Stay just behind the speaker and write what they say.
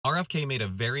RFK made a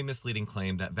very misleading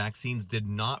claim that vaccines did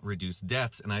not reduce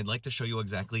deaths, and I'd like to show you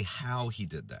exactly how he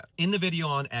did that. In the video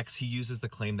on X, he uses the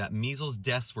claim that measles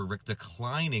deaths were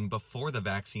declining before the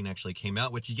vaccine actually came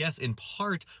out, which, yes, in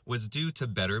part was due to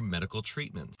better medical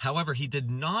treatments. However, he did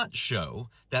not show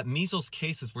that measles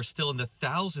cases were still in the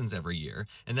thousands every year,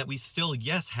 and that we still,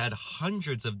 yes, had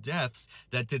hundreds of deaths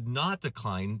that did not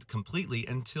decline completely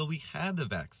until we had the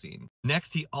vaccine.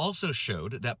 Next, he also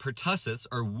showed that pertussis,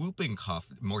 or whooping cough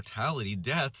mortality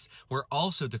deaths, were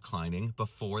also declining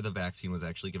before the vaccine was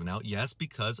actually given out, yes,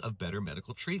 because of better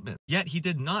medical treatment. Yet he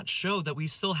did not show that we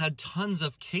still had tons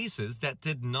of cases that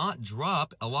did not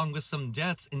drop along with some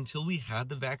deaths until we had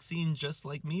the vaccine, just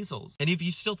like measles. And if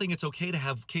you still think it's okay to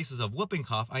have cases of whooping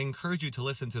cough, I encourage you to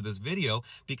listen to this video,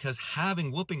 because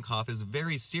having whooping cough is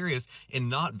very serious, and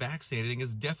not vaccinating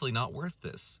is definitely not worth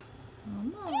this.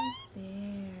 Almost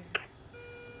there.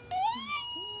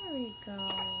 There we go.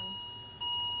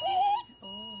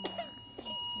 Oh my.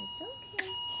 It's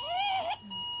okay.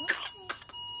 It's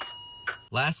okay.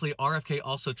 Lastly, RFK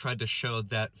also tried to show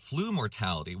that flu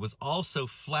mortality was also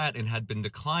flat and had been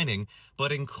declining,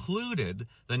 but included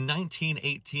the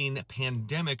 1918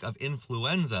 pandemic of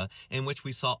influenza, in which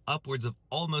we saw upwards of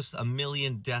almost 1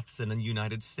 million deaths in the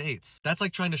United States. That's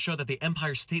like trying to show that the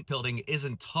Empire State Building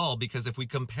isn't tall, because if we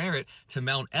compare it to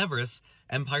Mount Everest,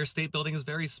 Empire State Building is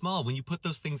very small. When you put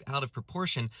those things out of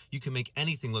proportion, you can make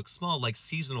anything look small, like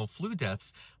seasonal flu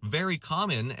deaths, very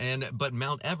common, but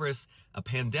Mount Everest, a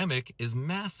pandemic, is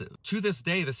massive. To this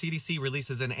day, the CDC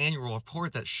releases an annual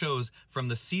report that shows from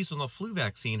the seasonal flu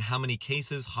vaccine how many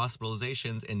cases,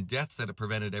 hospitalizations, and deaths that it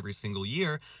prevented every single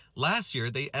year. Last year,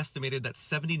 they estimated that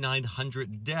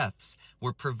 7,900 deaths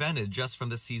were prevented just from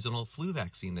the seasonal flu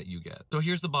vaccine that you get. So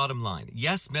here's the bottom line.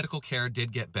 Yes, medical care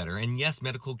did get better, and yes,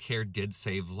 medical care did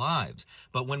save lives.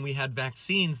 But when we had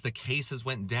vaccines, the cases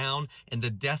went down and the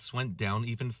deaths went down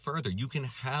even further. You can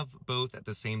have both at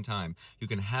the same time. You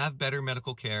can have better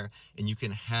medical care and you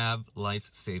can have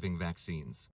life-saving vaccines.